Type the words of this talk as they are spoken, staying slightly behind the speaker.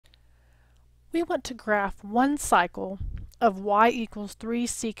We want to graph one cycle of y equals 3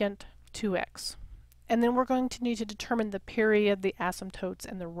 secant 2x. And then we're going to need to determine the period, the asymptotes,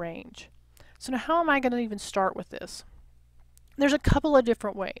 and the range. So now how am I going to even start with this? There's a couple of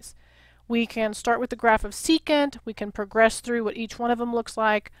different ways. We can start with the graph of secant, we can progress through what each one of them looks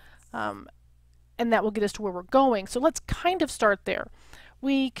like, and that will get us to where we're going. So let's kind of start there.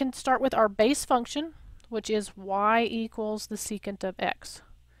 We can start with our base function, which is y equals the secant of x.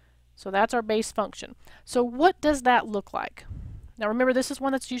 So that's our base function. So what does that look like? Now remember, this is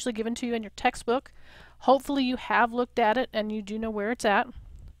one that's usually given to you in your textbook. Hopefully you have looked at it and you do know where it's at.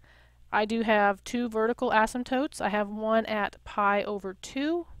 I do have two vertical asymptotes. I have one at pi over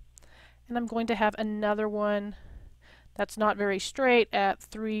 2, and I'm going to have another one that's not very straight at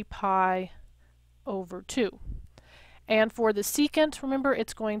 3 pi over 2. And for the secant, remember,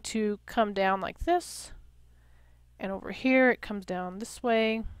 it's going to come down like this, and over here it comes down this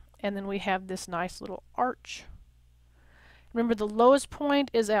way, and then we have this nice little arch. Remember, the lowest point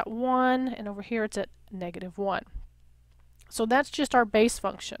is at 1, and over here it's at -1. So that's just our base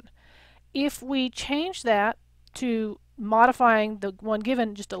function. If we change that to modifying the one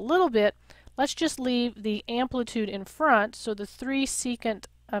given just a little bit, let's just leave the amplitude in front, so the 3 secant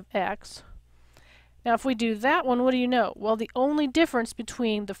of x. Now if we do that one, what do you know? Well, the only difference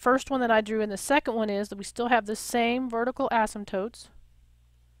between the first one that I drew and the second one is that we still have the same vertical asymptotes.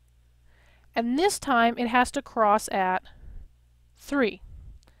 And this time it has to cross at 3.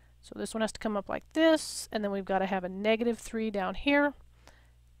 So this one has to come up like this, and then we've got to have a -3 down here,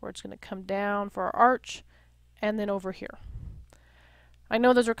 where it's going to come down for our arch, and then over here. I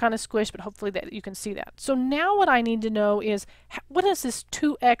know those are kind of squished, but hopefully that you can see that. So now what I need to know is, what is this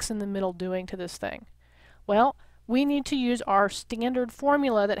 2x in the middle doing to this thing? Well, we need to use our standard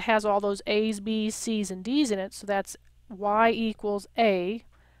formula that has all those a's, b's, c's, and d's in it. So that's y equals a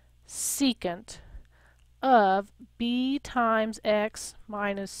secant of b times x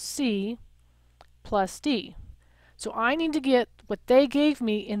minus c plus d. So I need to get what they gave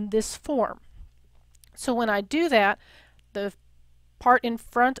me in this form. So when I do that, the part in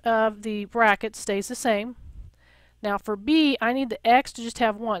front of the bracket stays the same. Now for b, I need the x to just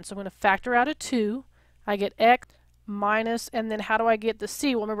have 1. So I'm going to factor out a 2. I get x minus, and then how do I get the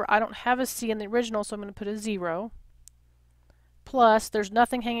c? Well, remember, I don't have a c in the original, so I'm going to put a 0. Plus, there's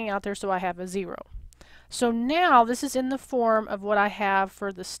nothing hanging out there, so I have a 0. So now this is in the form of what I have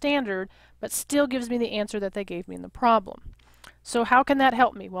for the standard, but still gives me the answer that they gave me in the problem. So how can that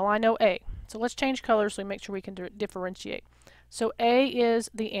help me? Well, I know A. So let's change colors so we make sure we can differentiate. So A is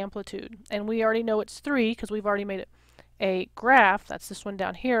the amplitude, and we already know it's 3 because we've already made it a graph, that's this one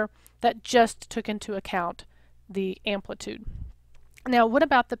down here, that just took into account the amplitude. Now what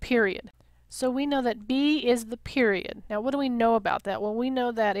about the period? So we know that B is the period. Now what do we know about that? Well, we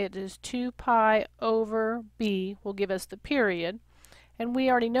know that it is 2 pi over B will give us the period. And we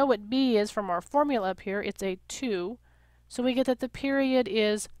already know what B is from our formula up here. It's a 2. So we get that the period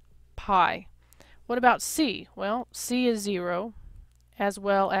is pi. What about C? Well, C is 0 as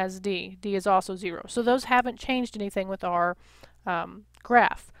well as D. D is also 0. So those haven't changed anything with our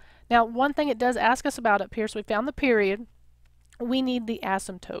graph. Now one thing it does ask us about up here, so we found the period. We need the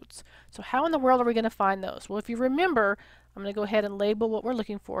asymptotes. So how in the world are we going to find those? Well, if you remember, I'm going to go ahead and label what we're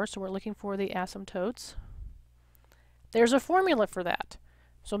looking for. So we're looking for the asymptotes. There's a formula for that.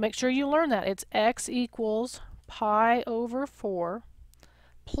 So make sure you learn that. It's x equals pi over 4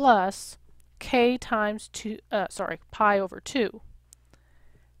 plus k times pi over 2.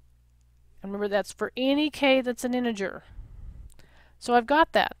 And remember, that's for any k that's an integer. So I've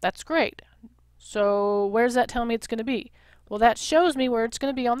got that. That's great. So where's that telling me it's going to be? Well, that shows me where it's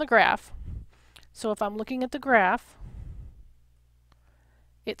going to be on the graph. So if I'm looking at the graph,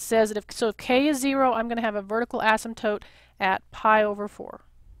 it says that if k is 0, I'm going to have a vertical asymptote at pi over 4.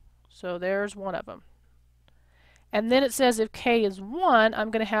 So there's one of them. And then it says if k is 1, I'm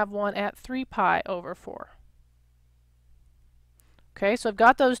going to have one at 3 pi over 4. Okay, so I've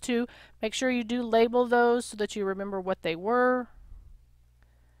got those two. Make sure you do label those so that you remember what they were.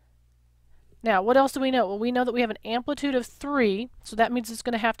 Now, what else do we know? Well, we know that we have an amplitude of 3, so that means it's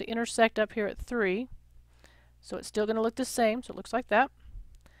going to have to intersect up here at 3. So it's still going to look the same, so it looks like that.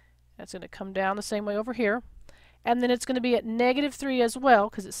 That's going to come down the same way over here. And then it's going to be at -3 as well,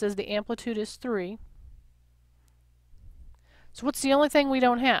 because it says the amplitude is 3. So what's the only thing we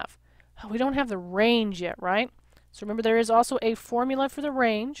don't have? Oh, we don't have the range yet, right? So remember, there is also a formula for the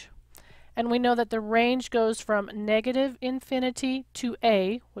range. And we know that the range goes from -infinity to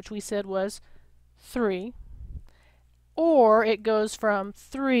a, which we said was 3, or it goes from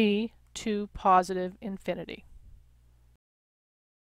 3 to +infinity.